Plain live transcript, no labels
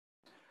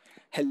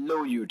Hello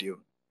YouTube.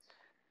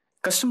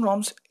 Custom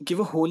ROMs give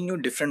a whole new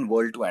different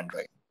world to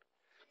Android.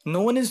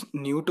 No one is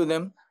new to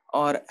them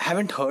or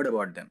haven't heard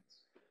about them.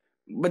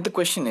 But the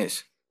question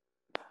is,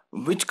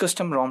 which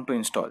custom ROM to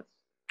install?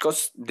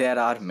 Because there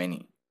are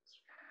many.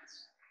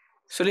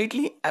 So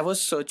lately I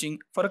was searching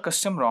for a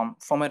custom ROM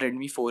for my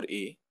Redmi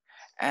 4A,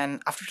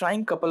 and after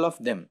trying a couple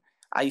of them,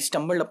 I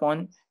stumbled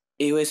upon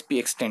AOSP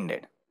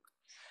Extended.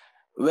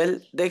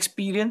 Well, the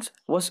experience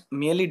was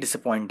merely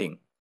disappointing.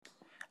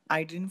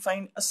 I didn't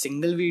find a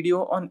single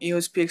video on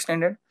AOSP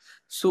Extended,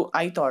 so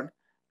I thought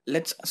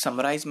let's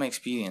summarize my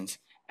experience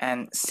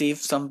and save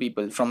some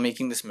people from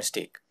making this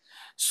mistake.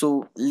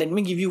 So let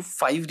me give you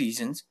 5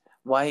 reasons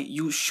why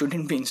you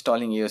shouldn't be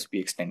installing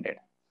AOSP Extended.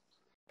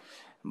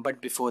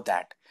 But before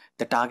that,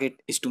 the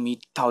target is to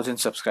meet 1000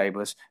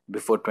 subscribers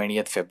before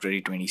 20th February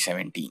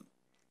 2017.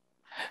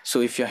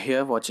 So if you're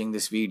here watching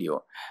this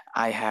video,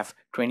 I have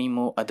 20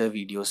 more other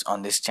videos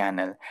on this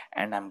channel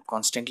and I'm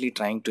constantly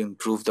trying to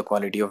improve the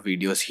quality of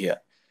videos here.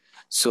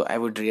 So I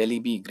would really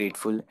be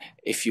grateful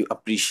if you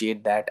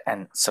appreciate that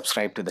and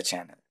subscribe to the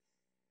channel.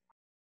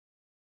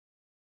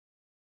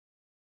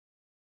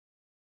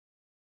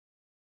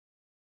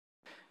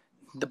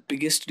 The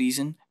biggest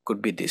reason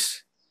could be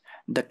this.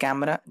 The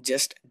camera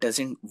just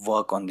doesn't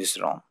work on this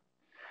ROM.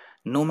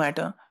 No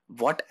matter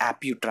what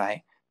app you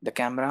try, the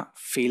camera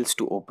fails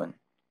to open.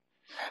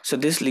 So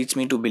this leads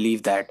me to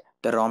believe that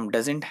the ROM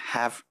doesn't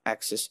have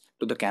access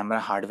to the camera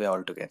hardware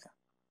altogether.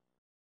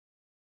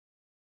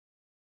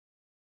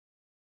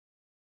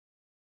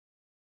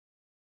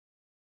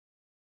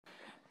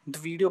 The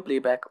video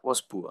playback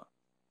was poor.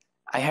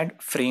 I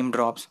had frame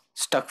drops,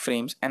 stuck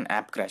frames, and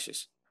app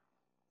crashes.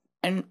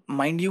 And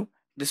mind you,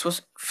 this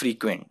was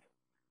frequent.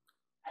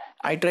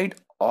 I tried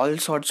all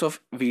sorts of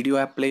video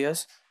app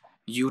players,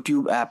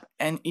 YouTube app,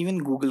 and even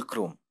Google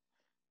Chrome.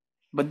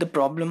 But the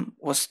problem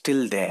was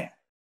still there.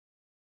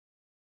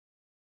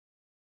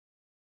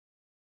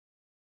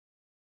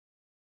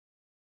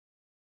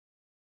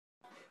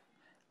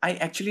 I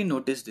actually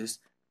noticed this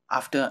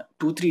after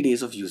 2 3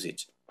 days of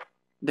usage.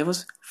 There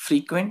was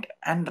frequent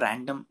and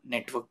random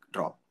network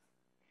drop.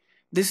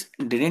 This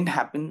didn't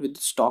happen with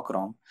stock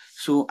ROM,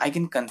 so I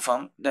can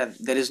confirm that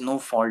there is no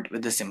fault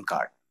with the SIM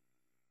card.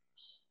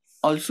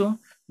 Also,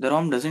 the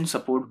ROM doesn't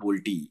support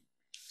VoLTE,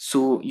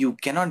 so you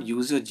cannot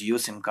use your Geo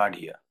SIM card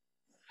here.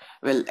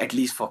 Well, at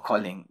least for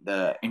calling,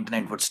 the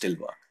internet would still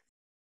work.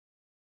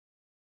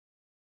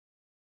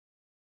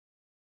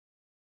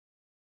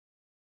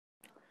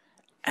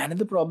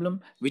 Another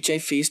problem which I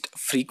faced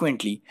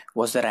frequently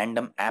was the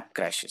random app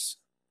crashes.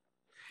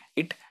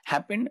 It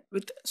happened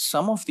with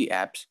some of the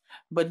apps,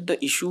 but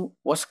the issue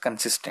was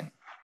consistent.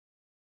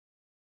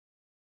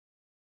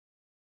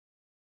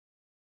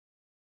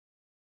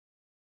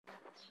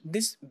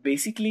 This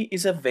basically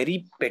is a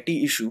very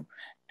petty issue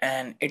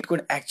and it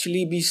could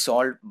actually be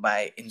solved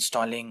by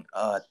installing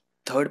a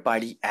third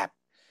party app.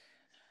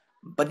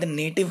 But the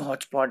native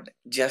hotspot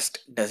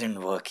just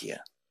doesn't work here.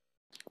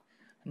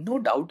 No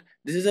doubt,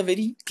 this is a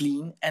very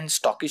clean and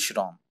stockish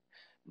ROM.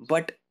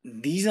 But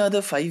these are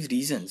the 5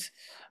 reasons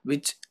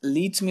which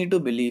leads me to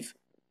believe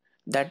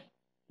that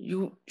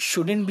you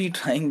shouldn't be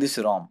trying this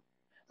ROM.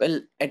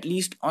 Well, at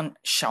least on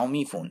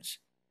Xiaomi phones.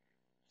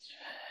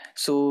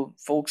 So,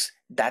 folks,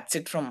 that's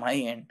it from my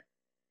end.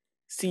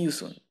 See you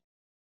soon.